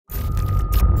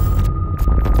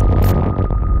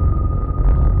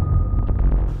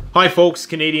Hi folks,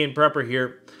 Canadian Prepper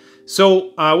here.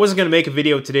 So I wasn't going to make a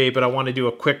video today, but I want to do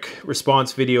a quick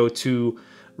response video to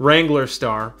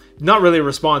Wranglerstar. Not really a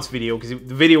response video because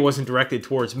the video wasn't directed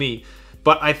towards me,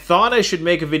 but I thought I should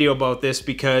make a video about this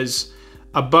because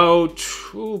about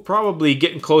probably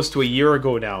getting close to a year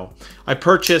ago now, I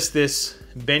purchased this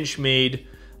Benchmade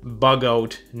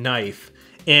Bugout knife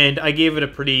and I gave it a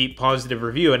pretty positive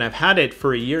review, and I've had it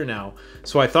for a year now,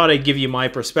 so I thought I'd give you my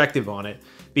perspective on it,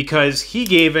 because he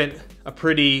gave it a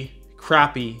pretty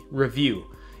crappy review,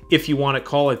 if you want to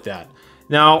call it that.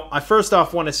 Now, I first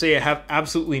off want to say I have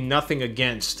absolutely nothing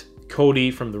against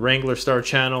Cody from the Wranglerstar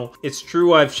channel. It's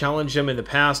true I've challenged him in the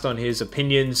past on his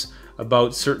opinions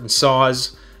about certain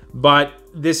saws, but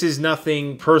this is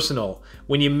nothing personal.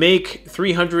 When you make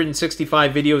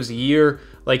 365 videos a year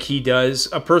like he does,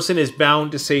 a person is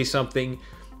bound to say something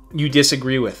you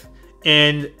disagree with.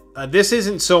 And this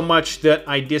isn't so much that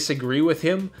I disagree with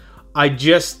him, I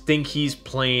just think he's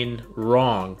plain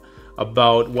wrong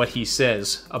about what he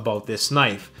says about this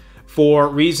knife, for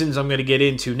reasons I'm going to get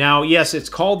into. Now, yes, it's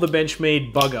called the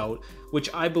Benchmade Bugout, which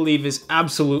I believe is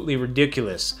absolutely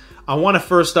ridiculous. I want to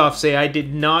first off say I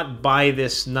did not buy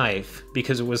this knife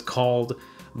because it was called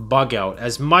Bugout.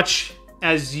 As much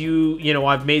as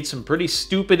I've made some pretty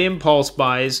stupid impulse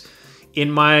buys in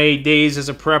my days as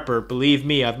a prepper. Believe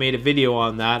me, I've made a video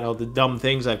on that, all the dumb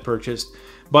things I've purchased.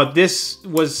 But this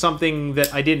was something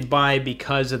that I didn't buy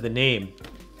because of the name.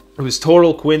 It was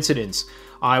total coincidence.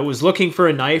 I was looking for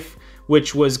a knife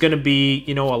which was going to be,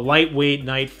 a lightweight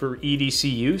knife for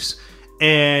EDC use.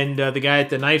 And the guy at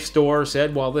the knife store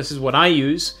said, well, this is what I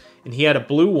use. And he had a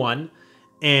blue one.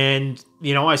 And,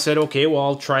 I said, okay, well,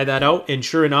 I'll try that out. And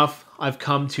sure enough, I've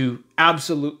come to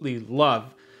absolutely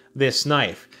love this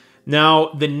knife. Now,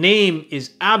 the name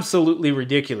is absolutely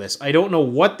ridiculous. I don't know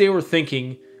what they were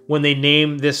thinking when they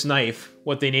named this knife,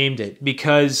 what they named it,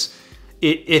 because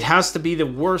it has to be the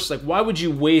worst. Like, why would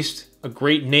you waste a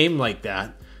great name like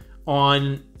that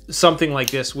on something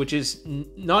like this, which is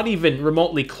not even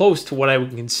remotely close to what I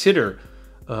would consider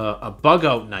a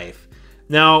bug-out knife?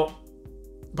 Now,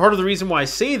 part of the reason why I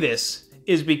say this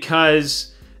is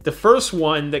because the first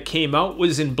one that came out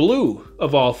was in blue,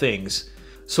 of all things.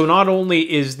 So not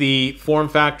only is the form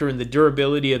factor and the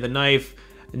durability of the knife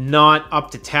not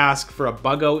up to task for a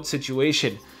bug-out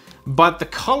situation, but the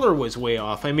color was way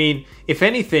off. I mean, if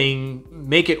anything,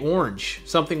 make it orange,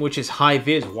 something which is high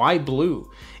vis. Why blue?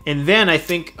 And then I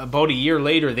think about a year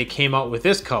later, they came out with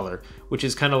this color, which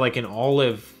is kind of like an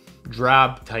olive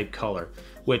drab type color,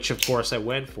 which of course I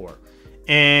went for.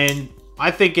 And I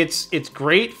think it's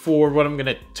great for what I'm going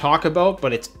to talk about,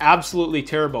 but it's absolutely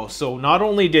terrible. So not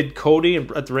only did Cody at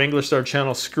the Wranglerstar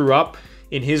channel screw up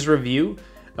in his review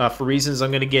for reasons I'm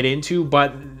going to get into,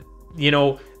 but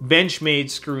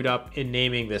Benchmade screwed up in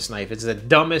naming this knife. It's the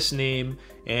dumbest name,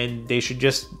 and they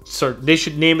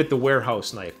should name it the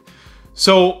warehouse knife.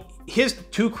 So his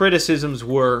two criticisms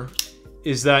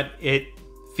is that it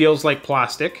feels like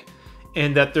plastic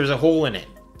and that there's a hole in it.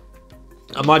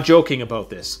 I'm not joking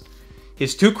about this.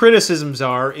 His two criticisms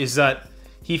is that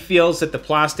he feels that the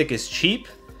plastic is cheap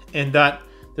and that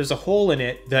there's a hole in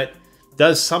it that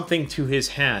does something to his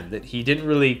hand that he didn't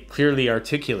really clearly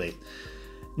articulate.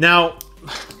 Now,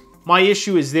 my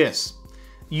issue is this.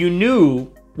 You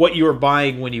knew what you were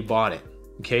buying when you bought it,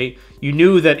 okay? You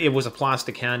knew that it was a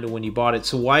plastic handle when you bought it,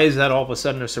 so why is that all of a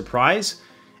sudden a surprise?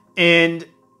 And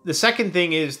the second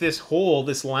thing is this hole,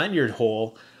 this lanyard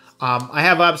hole. I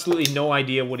have absolutely no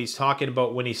idea what he's talking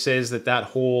about when he says that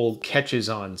hole catches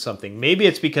on something. Maybe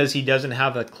it's because he doesn't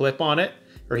have a clip on it,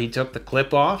 or he took the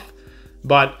clip off,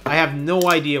 but I have no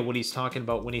idea what he's talking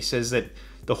about when he says that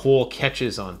the hole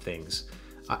catches on things.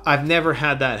 I've never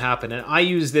had that happen, and I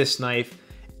use this knife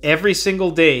every single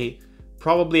day,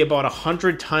 probably about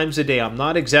 100 times a day. I'm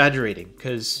not exaggerating,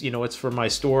 because it's for my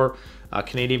store,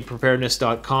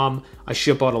 CanadianPreparedness.com. I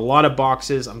ship out a lot of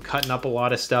boxes. I'm cutting up a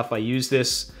lot of stuff. I use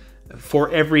this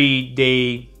for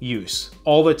everyday use,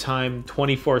 all the time,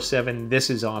 24/7. This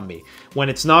is on me. When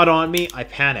it's not on me, I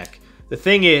panic. The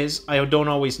thing is, I don't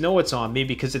always know it's on me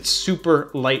because it's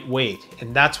super lightweight,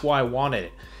 and that's why I wanted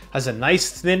it. Has a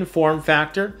nice thin form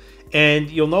factor, and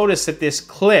you'll notice that this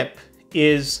clip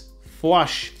is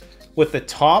flush with the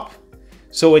top,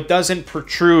 so it doesn't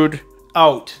protrude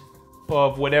out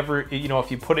of whatever,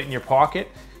 if you put it in your pocket,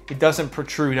 it doesn't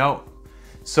protrude out.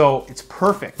 So it's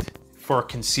perfect for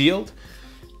concealed,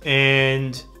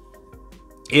 and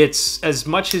it's, as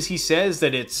much as he says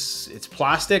that it's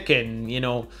plastic and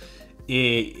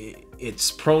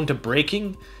it's prone to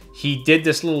breaking, he did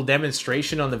this little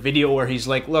demonstration on the video where he's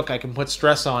like, look, I can put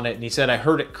stress on it, and he said I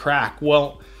heard it crack.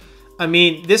 Well, I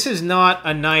mean, this is not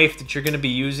a knife that you're going to be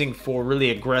using for really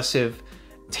aggressive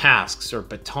tasks or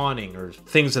batoning or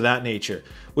things of that nature,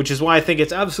 which is why I think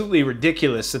it's absolutely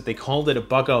ridiculous that they called it a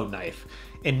bug-out knife.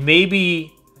 And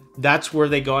maybe that's where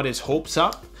they got his hopes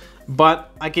up.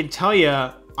 But I can tell you,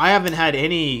 I haven't had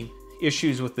any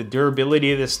issues with the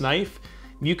durability of this knife.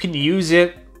 You can use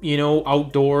it, you know,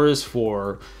 outdoors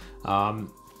for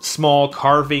small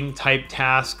carving type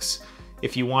tasks.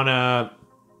 If you want to,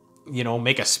 you know,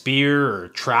 make a spear or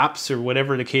traps or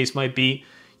whatever the case might be,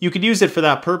 you could use it for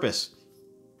that purpose.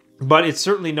 But it's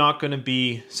certainly not going to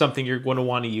be something you're going to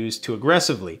want to use too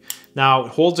aggressively. Now, it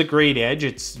holds a great edge.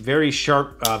 It's very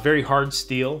sharp, very hard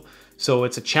steel. So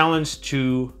it's a challenge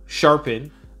to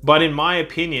sharpen. But in my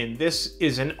opinion, this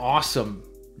is an awesome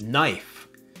knife.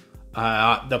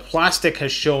 The plastic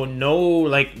has shown no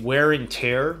like wear and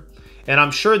tear. And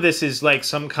I'm sure this is like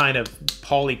some kind of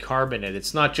polycarbonate.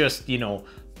 It's not just, you know,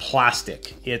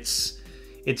 plastic. It's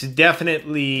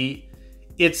definitely,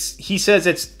 he says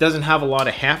it doesn't have a lot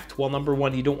of heft. Well, number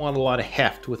one, you don't want a lot of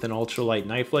heft with an ultralight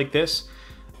knife like this,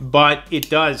 but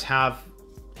it does have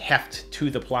heft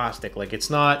to the plastic. Like, it's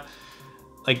not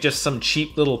like just some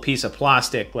cheap little piece of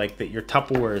plastic like that your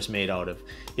Tupperware is made out of.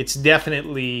 It's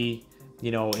definitely,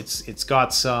 you know, it's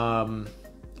got some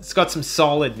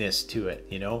solidness to it,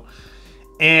 you know.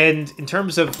 And in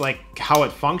terms of like how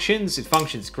it functions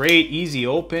great, easy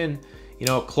open, you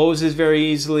know, it closes very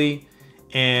easily.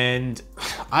 And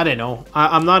I don't know,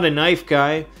 I'm not a knife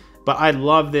guy, but I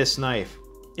love this knife.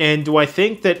 And do I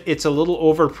think that it's a little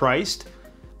overpriced?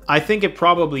 I think it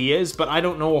probably is, but I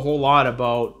don't know a whole lot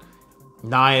about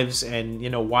knives and,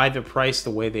 you know, why they're priced the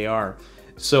way they are.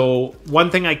 So one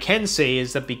thing I can say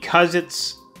is that because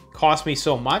it's cost me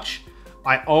so much,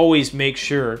 I always make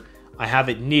sure I have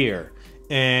it near.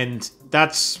 And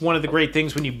that's one of the great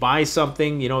things when you buy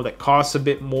something, you know, that costs a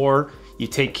bit more. You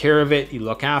take care of it, you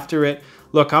look after it.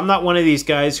 Look, I'm not one of these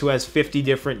guys who has 50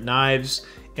 different knives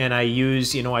and I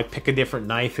use, you know, I pick a different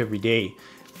knife every day.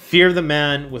 Fear the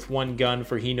man with one gun,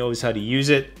 for he knows how to use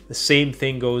it. The same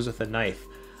thing goes with a knife.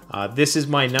 This is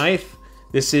my knife.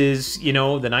 This is, you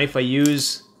know, the knife I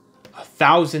use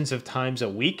thousands of times a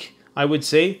week, I would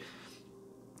say.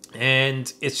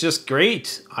 And it's just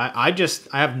great. I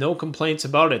have no complaints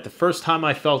about it. The first time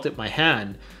I felt it in my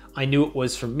hand, I knew it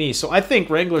was from me. So I think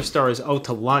Wranglerstar is out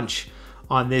to lunch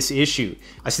on this issue.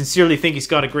 I sincerely think he's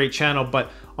got a great channel, but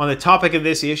on the topic of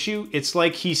this issue, it's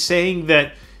like he's saying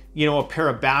that, you know, a pair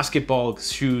of basketball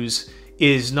shoes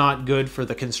is not good for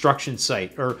the construction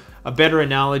site. Or a better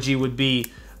analogy would be,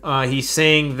 he's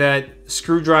saying that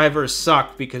screwdrivers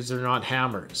suck because they're not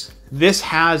hammers. This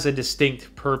has a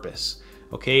distinct purpose.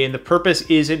 Okay, and the purpose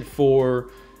isn't for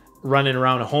running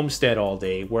around a homestead all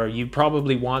day, where you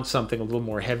probably want something a little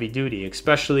more heavy duty,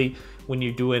 especially when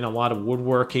you're doing a lot of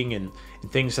woodworking and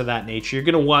things of that nature. You're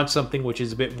going to want something which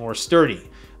is a bit more sturdy.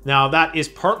 Now, that is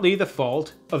partly the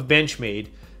fault of Benchmade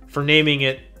for naming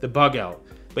it the Bugout.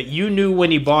 But you knew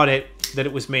when you bought it that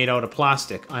it was made out of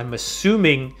plastic. I'm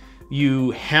assuming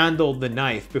you handled the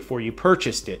knife before you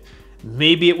purchased it.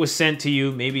 Maybe it was sent to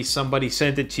you. Maybe somebody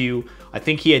sent it to you. I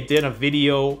think he had did a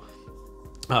video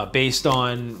based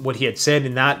on what he had said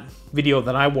in that video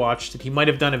that I watched. That he might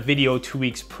have done a video 2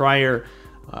 weeks prior,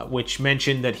 which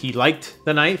mentioned that he liked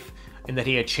the knife and that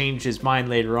he had changed his mind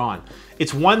later on.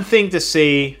 It's one thing to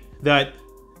say that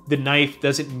the knife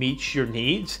doesn't meet your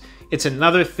needs. It's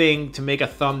another thing to make a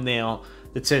thumbnail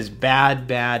that says bad,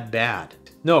 bad, bad.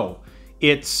 No,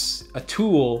 it's a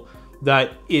tool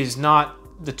that is not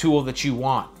the tool that you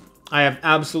want. I have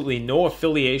absolutely no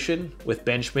affiliation with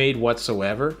Benchmade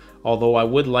whatsoever, although I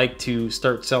would like to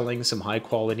start selling some high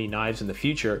quality knives in the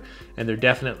future, and they're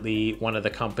definitely one of the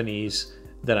companies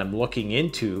that I'm looking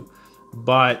into.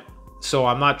 But so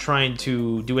I'm not trying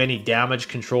to do any damage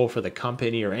control for the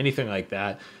company or anything like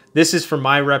that. This is for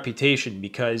my reputation,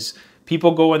 because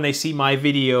people go and they see my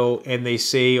video and they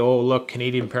say, oh look,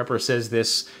 Canadian Prepper says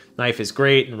this knife is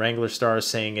great and Wranglerstar is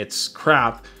saying it's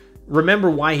crap. Remember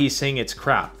why he's saying it's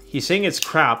crap. He's saying it's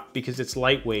crap because it's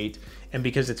lightweight and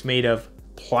because it's made of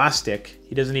plastic.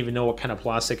 He doesn't even know what kind of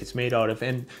plastic it's made out of,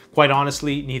 and quite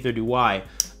honestly, neither do I.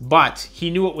 But he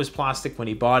knew it was plastic when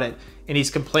he bought it, and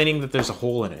he's complaining that there's a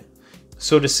hole in it.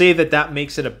 So to say that that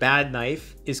makes it a bad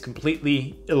knife is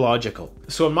completely illogical.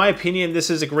 So in my opinion, this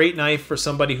is a great knife for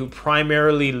somebody who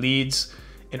primarily leads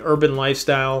an urban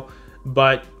lifestyle,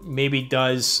 but maybe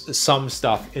does some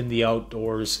stuff in the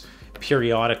outdoors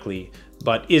periodically,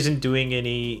 but isn't doing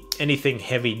anything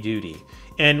heavy duty.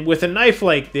 And with a knife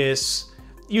like this,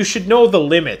 you should know the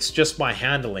limits just by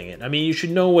handling it. I mean, you should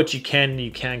know what you can and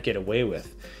you can't get away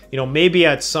with. You know, maybe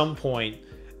at some point,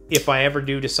 if I ever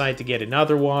do decide to get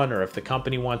another one, or if the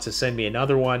company wants to send me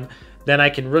another one, then I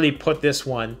can really put this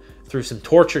one through some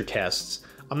torture tests.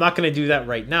 I'm not going to do that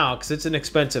right now because it's an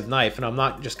expensive knife, and I'm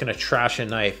not just going to trash a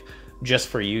knife just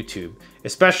for YouTube,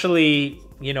 especially,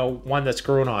 you know, one that's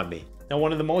grown on me. Now,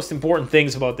 one of the most important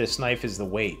things about this knife is the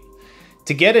weight.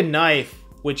 To get a knife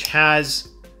which has,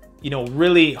 you know,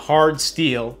 really hard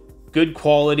steel, good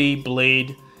quality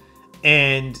blade,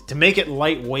 and to make it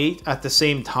lightweight at the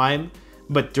same time,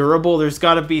 but durable, there's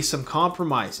got to be some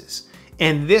compromises.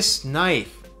 And this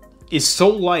knife is so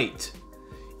light,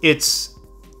 its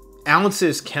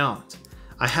ounces count.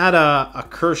 I had a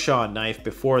Kershaw knife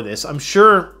before this. I'm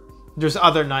sure there's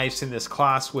other knives in this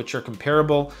class which are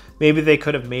comparable. Maybe they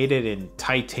could have made it in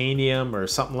titanium or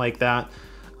something like that.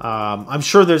 I'm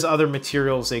sure there's other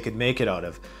materials they could make it out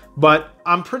of, but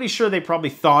I'm pretty sure they probably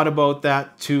thought about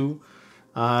that too.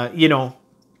 You know,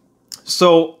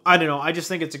 so I don't know. I just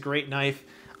think it's a great knife.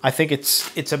 I think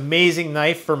it's amazing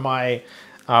knife for my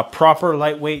proper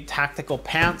lightweight tactical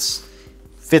pants.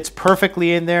 Fits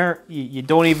perfectly in there. You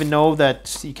don't even know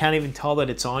that, you can't even tell that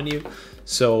it's on you.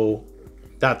 So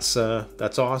that's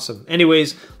awesome.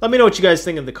 Anyways, let me know what you guys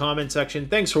think in the comment section.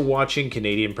 Thanks for watching.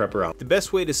 Canadian Prepper out. The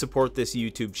best way to support this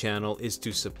YouTube channel is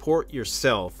to support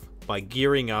yourself by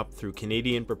gearing up through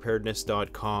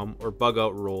CanadianPreparedness.com or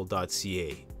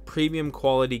BugoutRoll.ca. Premium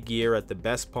quality gear at the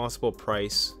best possible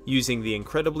price using the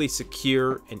incredibly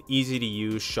secure and easy to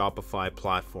use Shopify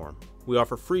platform. We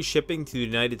offer free shipping to the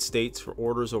United States for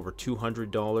orders over $200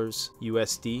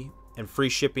 USD and free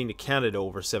shipping to Canada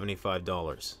over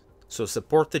 $75. So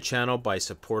support the channel by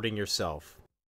supporting yourself.